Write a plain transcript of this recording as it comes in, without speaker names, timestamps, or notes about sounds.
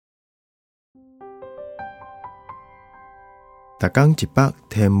逐天一百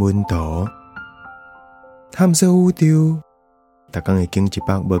天文图，探索宇宙。逐天会经一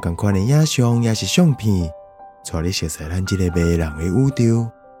百无同款的影像，也是相片，带你熟悉咱这个迷人的宇宙。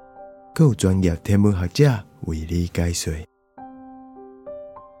更有专业天文学者为你解说。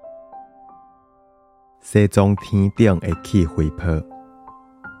西藏天顶的起飞坡，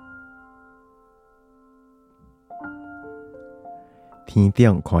天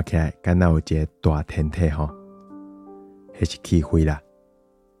顶看起来敢若有一个大天体吼，迄是起飞啦。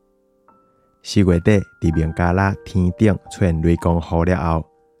4月底，伫孟加拉天顶出现雷公雨了后，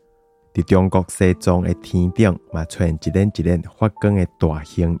伫中国西藏的天顶嘛出现一连一连发光的大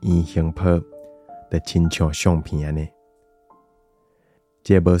型圆形坡，就亲像相片安尼。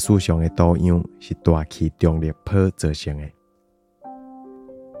这无史上的图样是大气重力坡造成的。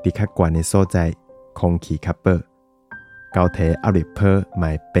伫较悬的所在，空气较薄，高体压力坡嘛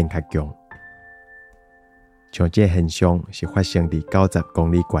会变较强。像这现象是发生伫90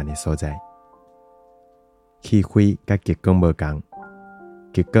公里悬的所在。气飞甲极光无同，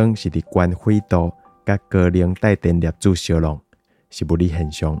极光是伫悬纬度甲高能带电粒子相弄，是物理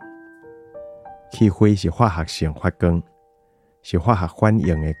现象。气飞是化学性发光，是化学反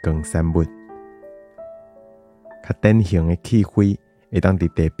应的光散物。较典型的气飞会当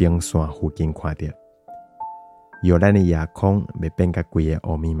伫地平线附近看到，以后咱的夜空袂变甲规个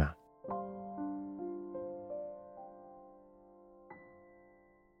乌密码。